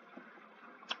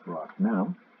 Right,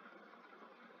 now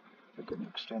we're going to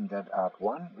extend that out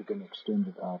 1, we're going to extend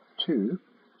it out 2,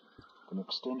 we're going to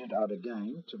extend it out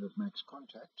again till it makes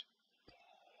contact.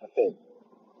 Okay.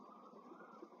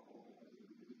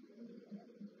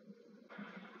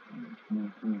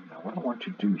 Now what I want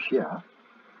to do here, I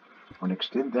want to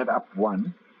extend that up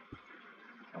 1,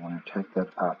 I want to take that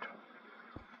out,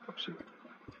 oopsie,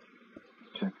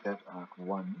 take that out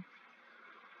 1,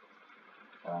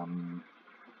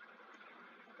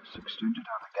 let's extend it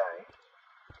out again,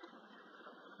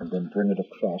 and then bring it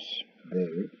across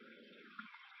there.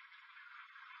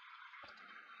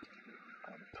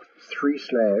 3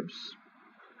 slabs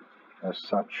as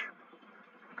such,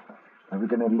 and we're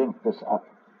going to link this up.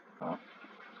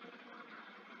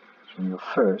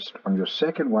 So on your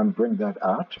second one, bring that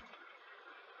out,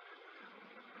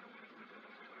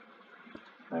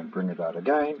 and bring it out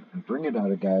again, and bring it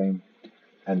out again,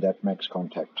 and that makes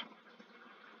contact.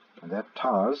 And that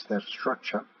ties that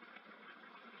structure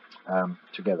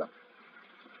together.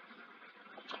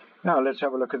 Now let's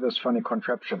have a look at this funny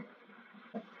contraption.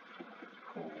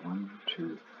 1,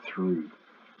 2, 3.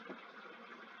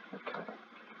 Okay.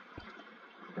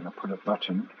 We're going to put a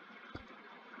button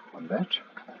on that.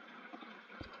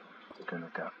 We're going to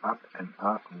go up and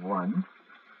out 1.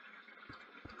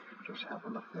 Just have a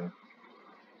look there.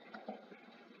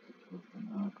 Up and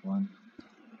out 1.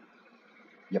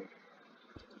 Yep.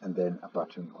 And then a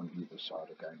button on either side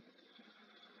again.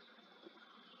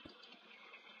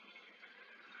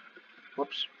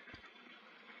 Whoops.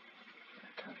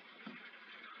 Okay.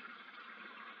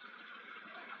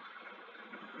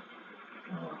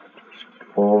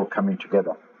 All coming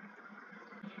together.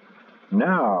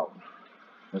 Now,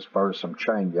 let's borrow some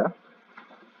chain here.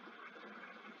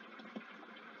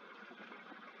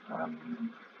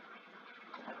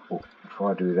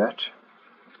 Before I do that,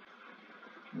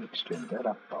 let me extend that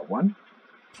up by 1.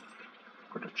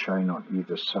 Put a chain on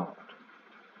either side.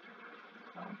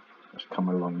 Let's come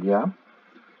along here. I'm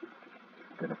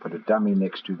going to put a dummy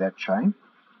next to that chain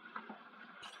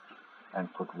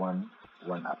and put one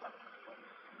up.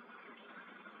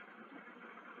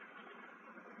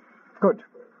 Good.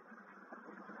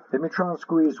 Let me try and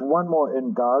squeeze one more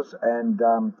in, guys, and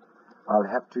I'll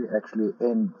have to actually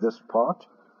end this part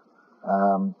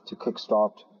to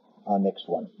kickstart our next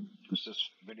one. Because this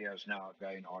video is now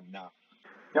going on now.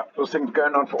 Yeah, this thing's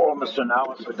going on for almost an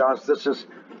hour. So guys, this is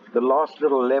the last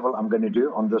little level I'm going to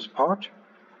do on this part.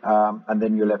 And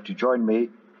then you'll have to join me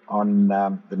on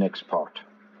the next part.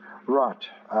 Right,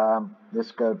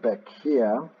 let's go back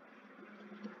here.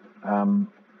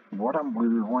 What I'm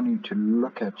really wanting to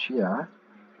look at here,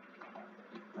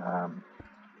 I'm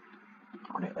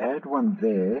going to add one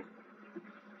there,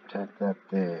 take that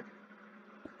there,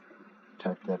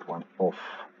 take that one off.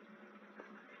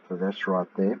 So that's right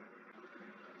there.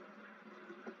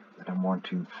 And I'm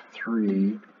wanting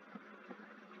 3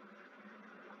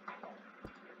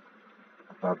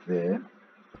 above there,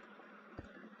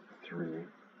 3.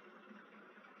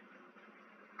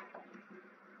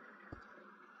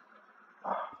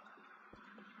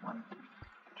 1,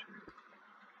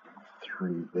 2,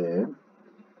 3 there.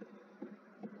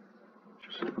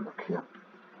 Just have a look here.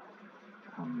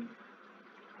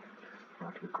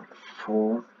 Right, we've got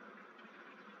 4.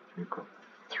 We've got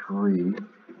 3.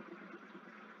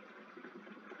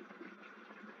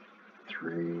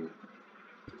 3.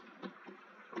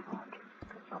 Right,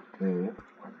 up there. 1,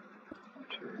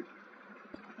 2,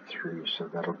 3. So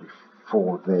that'll be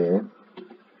 4 there.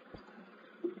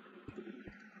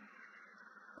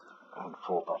 And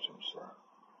 4 buttons there.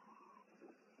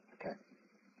 Okay.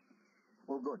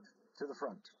 All good. To the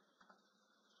front.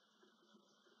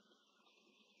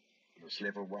 This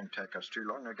level won't take us too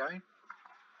long again.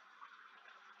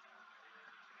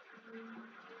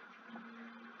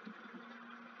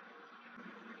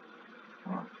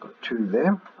 Right, got 2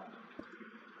 there.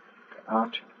 Go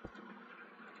out.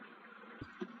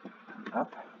 And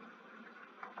up.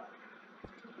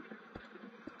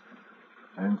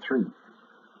 And 3.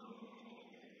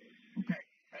 Okay,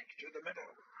 back to the middle.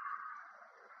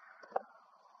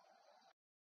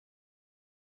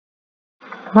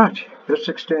 Right, let's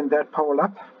extend that pole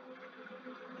up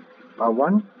by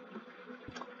 1.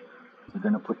 We're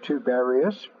going to put 2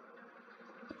 barriers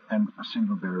and a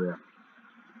single barrier.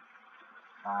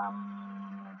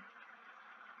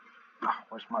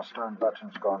 Where's my stone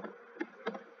buttons gone?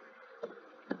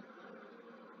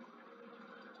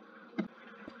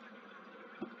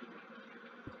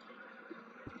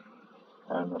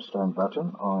 And a stone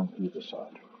button on either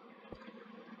side.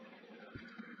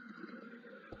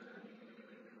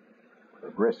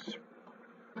 Progress.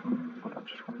 But I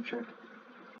just want to check.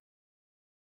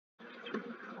 3,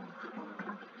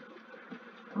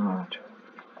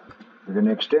 We're going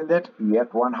to extend that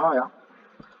yet one higher.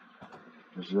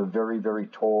 This is a very, very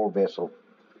tall vessel.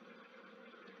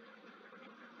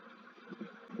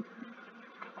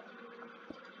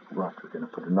 Right, we're going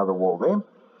to put another wall there.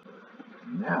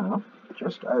 Now,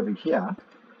 just over here,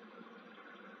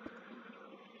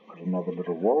 put another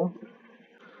little wall.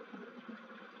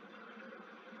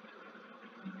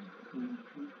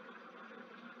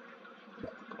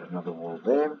 Put another wall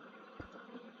there.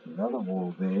 Another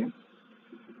wall there.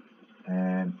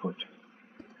 And put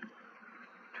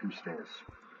 2 stairs,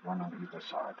 one on either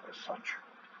side as such.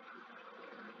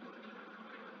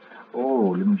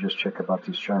 Oh, let me just check about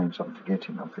these chains. I'm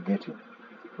forgetting.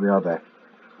 Where are they?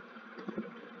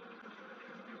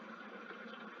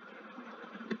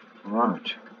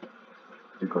 Right.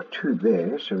 We've got 2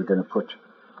 there, so we're going to put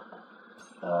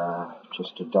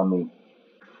just a dummy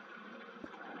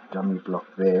block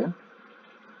there.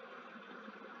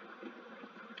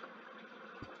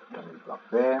 Dummy block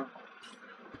there.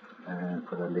 And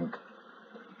put a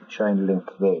chain link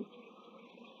there.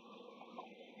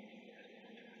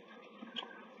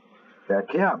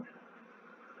 Back here.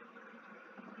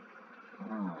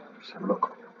 Let's have a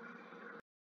look.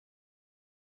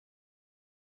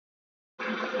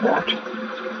 That.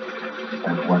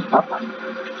 And one up.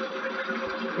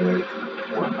 There,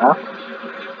 one up.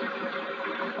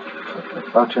 Put a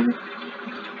button.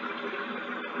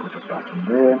 Put a button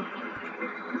there.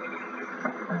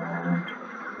 And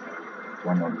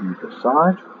one on either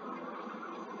side.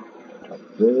 Up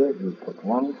there, we put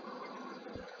one.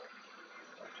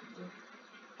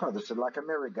 Oh, this is like a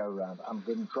merry-go-round. I'm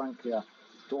getting drunk here.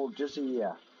 It's all dizzy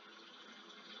here.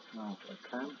 Right,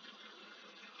 okay.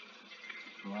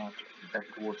 Right, back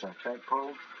towards our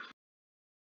flagpole.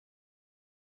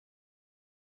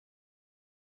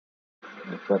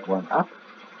 Lift that one up.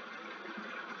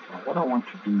 Now, what I want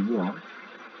to do here,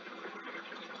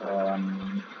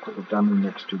 put a dummy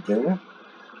next to there.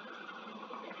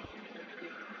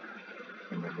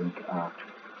 And a link out.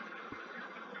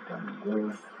 Dummy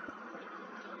there.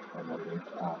 And a link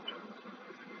out.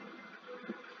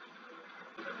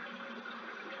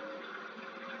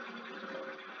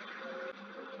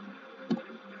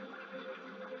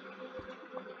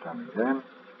 Dummy there.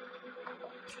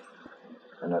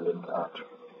 And a link out.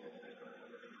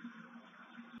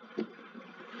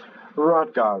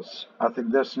 Right, guys, I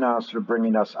think this now is sort of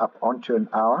bringing us up onto an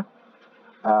hour.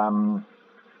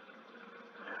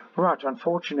 Right,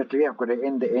 unfortunately, I've got to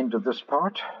end the end of this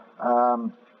part.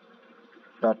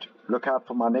 But look out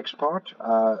for my next part.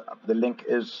 The link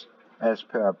is as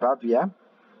per above here.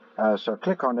 So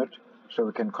click on it so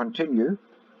we can continue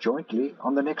jointly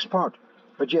on the next part.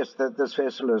 But yes, this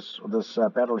vessel this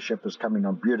battleship is coming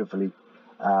on beautifully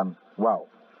well.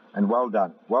 And well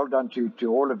done. Well done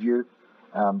to all of you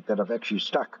that have actually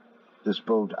stuck this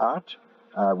build out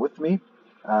with me.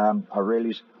 I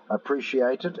really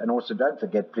appreciate it. And also don't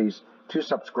forget, please, to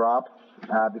subscribe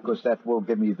because that will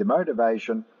give me the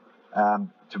motivation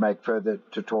to make further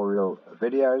tutorial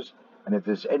videos. And if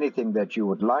there's anything that you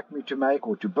would like me to make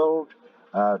or to build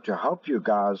to help you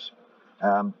guys,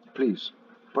 please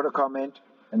put a comment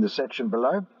in the section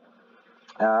below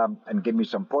and give me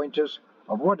some pointers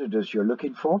of what it is you're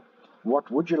looking for. What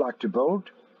would you like to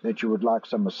build that you would like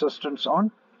some assistance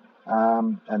on?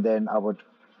 And then I would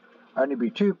only be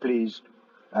too pleased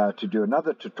to do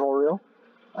another tutorial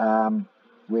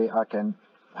where I can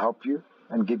help you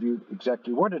and give you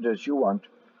exactly what it is you want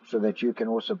so that you can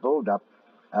also build up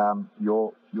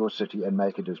your city and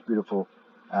make it as beautiful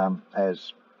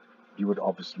as you would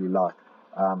obviously like.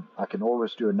 I can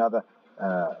always do another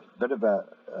bit of a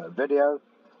video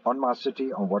on my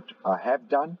city, on what I have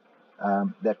done,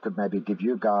 that could maybe give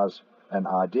you guys an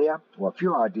idea or a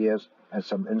few ideas and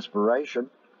some inspiration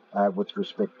with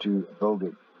respect to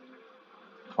building.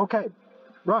 Okay,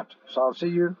 right, so I'll see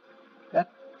you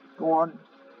on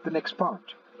the next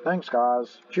part. Thanks,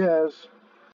 guys. Cheers.